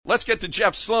Let's get to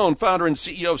Jeff Sloan, founder and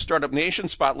CEO of Startup Nation,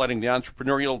 spotlighting the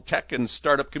entrepreneurial tech and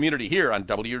startup community here on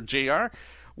WJR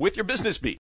with your Business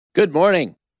Beat. Good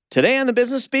morning. Today on the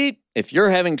Business Beat, if you're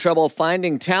having trouble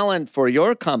finding talent for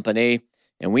your company,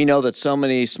 and we know that so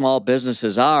many small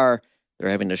businesses are, they're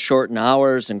having to shorten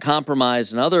hours and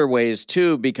compromise in other ways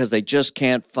too because they just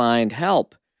can't find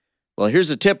help. Well, here's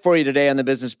a tip for you today on the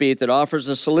Business Beat that offers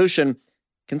a solution.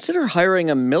 Consider hiring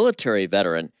a military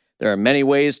veteran. There are many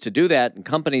ways to do that, and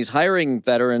companies hiring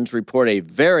veterans report a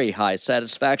very high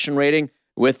satisfaction rating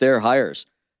with their hires.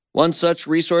 One such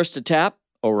resource to tap,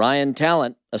 Orion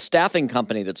Talent, a staffing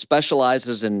company that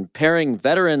specializes in pairing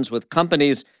veterans with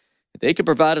companies. They can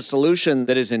provide a solution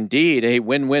that is indeed a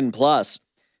win-win plus.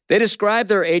 They describe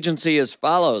their agency as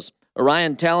follows.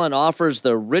 Orion Talent offers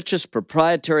the richest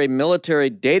proprietary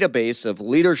military database of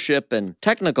leadership and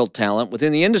technical talent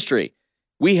within the industry.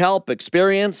 We help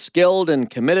experienced, skilled, and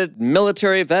committed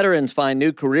military veterans find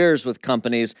new careers with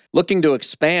companies looking to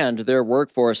expand their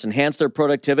workforce, enhance their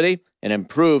productivity, and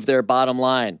improve their bottom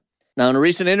line. Now, in a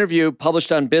recent interview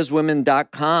published on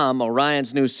bizwomen.com,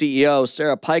 Orion's new CEO,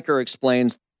 Sarah Piker,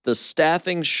 explains the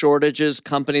staffing shortages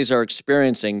companies are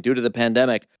experiencing due to the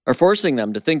pandemic are forcing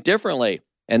them to think differently.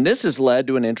 And this has led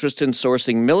to an interest in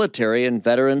sourcing military and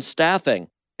veteran staffing.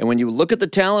 And when you look at the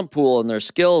talent pool and their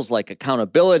skills like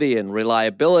accountability and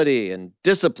reliability and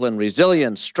discipline,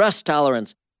 resilience, stress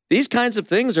tolerance, these kinds of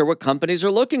things are what companies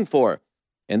are looking for.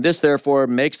 And this, therefore,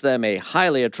 makes them a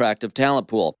highly attractive talent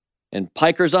pool. And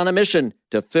Piker's on a mission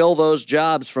to fill those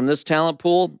jobs from this talent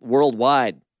pool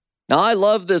worldwide. Now, I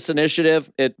love this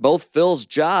initiative. It both fills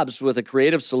jobs with a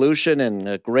creative solution and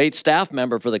a great staff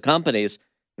member for the companies.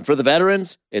 And for the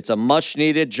veterans, it's a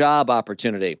much-needed job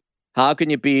opportunity. How can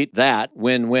you beat that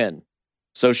win-win?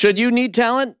 So should you need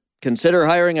talent, consider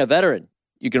hiring a veteran.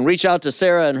 You can reach out to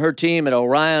Sarah and her team at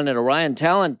Orion at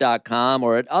oriontalent.com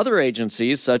or at other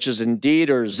agencies such as Indeed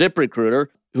or ZipRecruiter,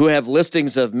 who have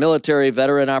listings of military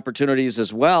veteran opportunities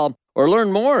as well, or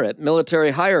learn more at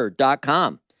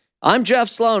militaryhire.com. I'm Jeff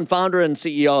Sloan, founder and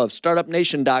CEO of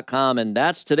StartupNation.com, and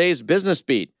that's today's Business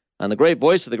Beat on the great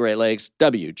voice of the Great Lakes,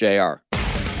 WJR.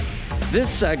 This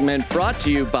segment brought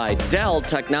to you by Dell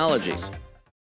Technologies.